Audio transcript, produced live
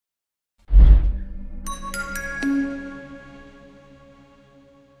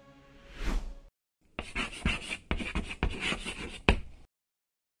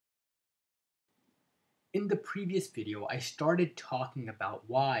In the previous video, I started talking about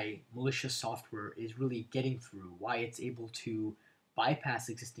why malicious software is really getting through, why it's able to bypass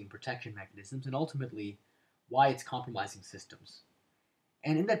existing protection mechanisms, and ultimately why it's compromising systems.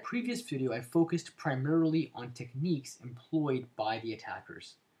 And in that previous video, I focused primarily on techniques employed by the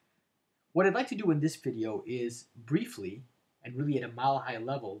attackers. What I'd like to do in this video is briefly, and really at a mile-high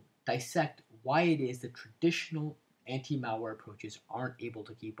level, dissect why it is that traditional anti-malware approaches aren't able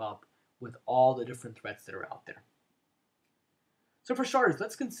to keep up with all the different threats that are out there. So for starters,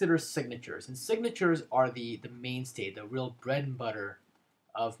 let's consider signatures. And signatures are the mainstay, the real bread and butter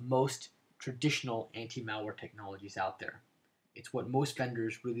of most traditional anti-malware technologies out there. It's what most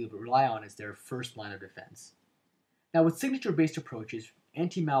vendors really rely on as their first line of defense. Now with signature-based approaches,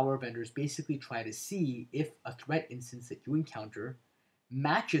 anti-malware vendors basically try to see if a threat instance that you encounter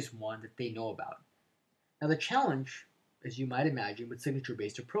matches one that they know about. Now the challenge, as you might imagine, with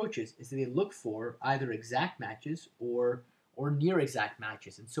signature-based approaches is that they look for either exact matches or near exact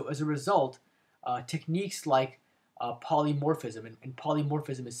matches. And so as a result, techniques like polymorphism, and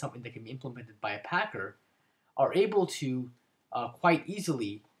polymorphism is something that can be implemented by a packer, are able to quite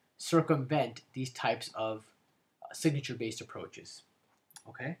easily circumvent these types of signature-based approaches.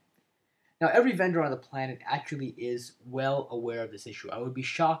 Okay? Now, every vendor on the planet actually is well aware of this issue. I would be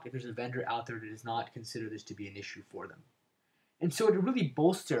shocked if there's a vendor out there that does not consider this to be an issue for them. And so to really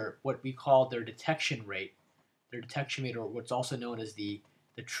bolster what we call their detection rate, or what's also known as the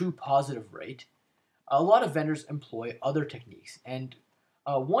true positive rate, a lot of vendors employ other techniques. And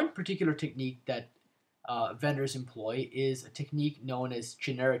one particular technique that vendors employ is a technique known as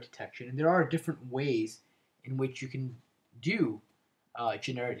generic detection. And there are different ways in which you can do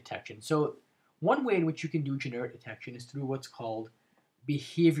generic detection. So one way in which you can do generic detection is through what's called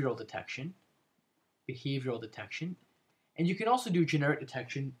behavioral detection. And you can also do generic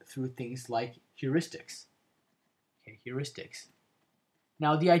detection through things like heuristics. Okay, heuristics.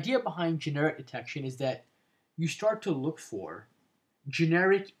 Now the idea behind generic detection is that you start to look for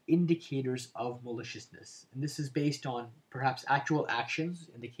generic indicators of maliciousness. And this is based on perhaps actual actions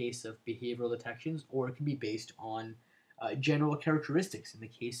in the case of behavioral detections, or it can be based on general characteristics in the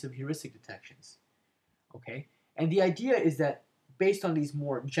case of heuristic detections. Okay, and the idea is that based on these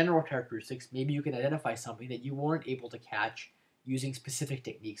more general characteristics, maybe you can identify something that you weren't able to catch using specific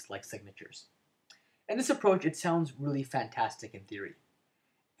techniques like signatures. And this approach, it sounds really fantastic in theory.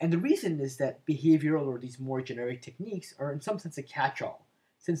 And the reason is that behavioral or these more generic techniques are in some sense a catch-all,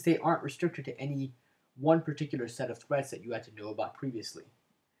 since they aren't restricted to any one particular set of threats that you had to know about previously.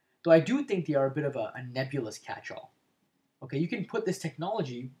 Though I do think they are a bit of a nebulous catch-all. Okay, you can put this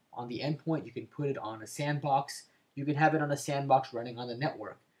technology on the endpoint, you can put it on a sandbox, you can have it on a sandbox running on the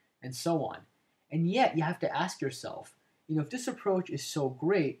network, and so on. And yet, you have to ask yourself, if this approach is so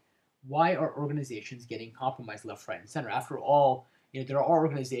great, why are organizations getting compromised left, right, and center? After all, there are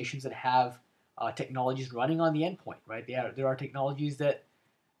organizations that have technologies running on the endpoint, right? There are technologies that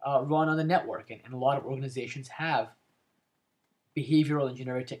run on the network, and a lot of organizations have behavioral and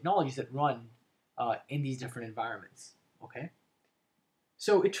generic technologies that run in these different environments, okay?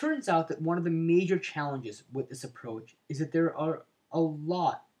 So it turns out that one of the major challenges with this approach is that there are a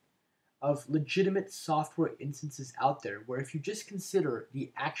lot of legitimate software instances out there where if you just consider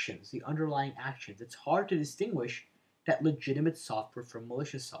the actions, the underlying actions, it's hard to distinguish that legitimate software from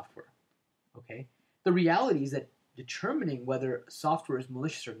malicious software, okay? The reality is that determining whether software is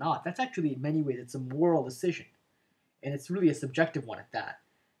malicious or not, that's actually in many ways, it's a moral decision. And it's really a subjective one at that.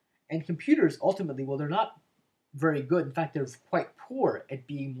 And computers, ultimately, well, they're not very good. In fact, they're quite poor at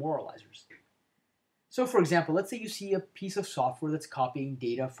being moralizers. So for example, let's say you see a piece of software that's copying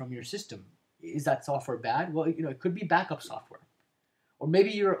data from your system. Is that software bad? Well, it could be backup software. Or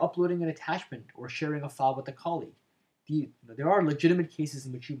maybe you're uploading an attachment or sharing a file with a colleague. There are legitimate cases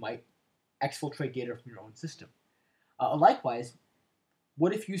in which you might exfiltrate data from your own system. Likewise,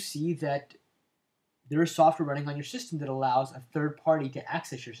 what if you see that there is software running on your system that allows a third party to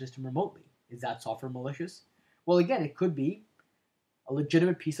access your system remotely? Is that software malicious? Well, again, it could be a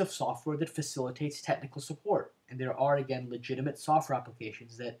legitimate piece of software that facilitates technical support. And there are, again, legitimate software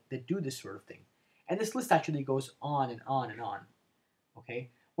applications that do this sort of thing. And this list actually goes on and on and on.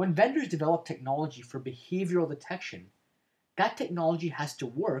 Okay? When vendors develop technology for behavioral detection, that technology has to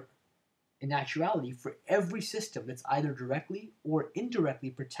work, in actuality, for every system that's either directly or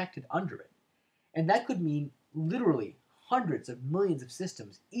indirectly protected under it. And that could mean literally hundreds of millions of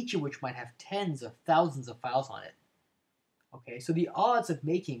systems, each of which might have tens of thousands of files on it. Okay, so the odds of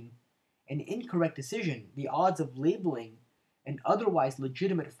making an incorrect decision, the odds of labeling an otherwise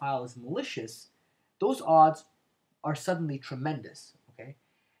legitimate file as malicious, those odds are suddenly tremendous. Okay,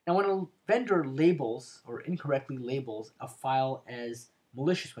 Now, when a vendor labels or incorrectly labels a file as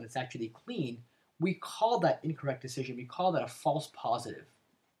malicious when it's actually clean, we call that incorrect decision, we call that a false positive.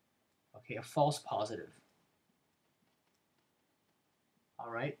 Okay, a false positive. All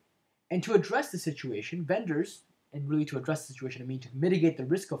right. And to address the situation, vendors, and really to address the situation, I mean to mitigate the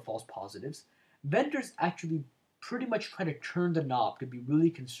risk of false positives, vendors actually pretty much try to turn the knob to be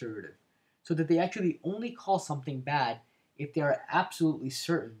really conservative so that they actually only call something bad if they are absolutely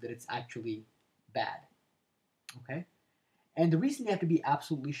certain that it's actually bad. Okay? And the reason they have to be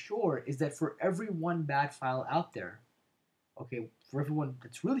absolutely sure is that for every one bad file out there, okay, for everyone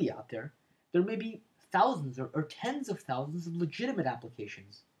that's really out there, there may be thousands or tens of thousands of legitimate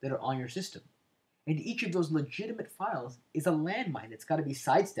applications that are on your system. And each of those legitimate files is a landmine that's got to be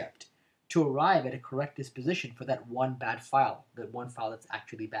sidestepped to arrive at a correct disposition for that one bad file, that one file that's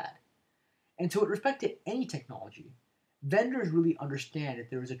actually bad. And so with respect to any technology, vendors really understand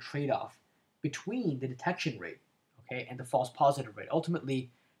that there is a trade-off between the detection rate, okay, and the false positive rate. Ultimately,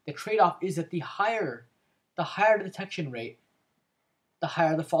 the trade-off is that the higher the detection rate, the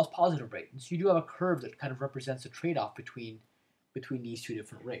higher the false positive rate. And so you do have a curve that kind of represents a trade-off between these two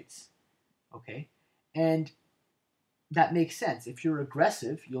different rates. Okay? And that makes sense. If you're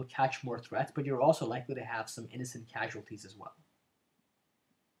aggressive, you'll catch more threats, but you're also likely to have some innocent casualties as well.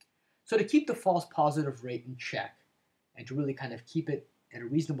 So to keep the false positive rate in check and to really kind of keep it at a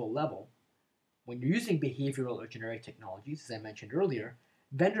reasonable level, when you're using behavioral or generic technologies, as I mentioned earlier,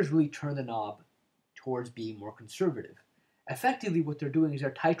 vendors really turn the knob towards being more conservative. Effectively, what they're doing is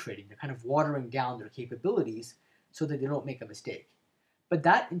they're titrating. They're kind of watering down their capabilities so that they don't make a mistake. But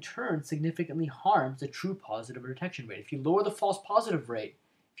that, in turn, significantly harms the true positive detection rate. If you lower the false positive rate,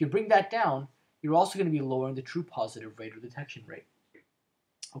 if you bring that down, you're also going to be lowering the true positive rate or detection rate.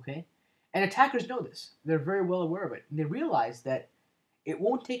 Okay? And attackers know this. They're very well aware of it. And they realize that it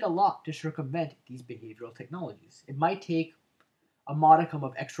won't take a lot to circumvent these behavioral technologies. It might take a modicum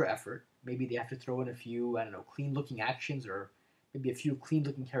of extra effort. Maybe they have to throw in a few, clean-looking actions or maybe a few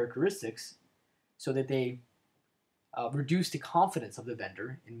clean-looking characteristics so that they reduce the confidence of the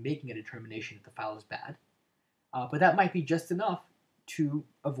vendor in making a determination that the file is bad. But that might be just enough to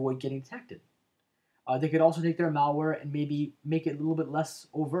avoid getting detected. They could also take their malware and maybe make it a little bit less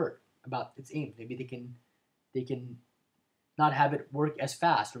overt about its aim. Maybe they can not have it work as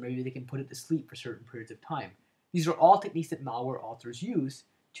fast, or maybe they can put it to sleep for certain periods of time. These are all techniques that malware authors use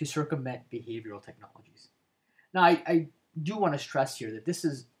to circumvent behavioral technologies. Now, I do want to stress here that this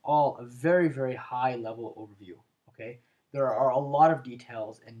is all a very, very high-level overview. Okay? There are a lot of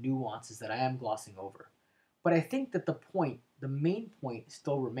details and nuances that I am glossing over. But I think that the main point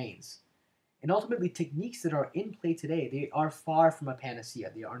still remains. And ultimately, techniques that are in play today, they are far from a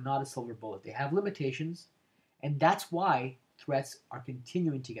panacea. They are not a silver bullet. They have limitations, and that's why threats are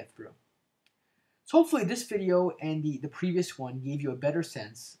continuing to get through. So hopefully this video and the previous one gave you a better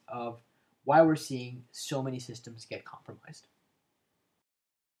sense of why we're seeing so many systems get compromised.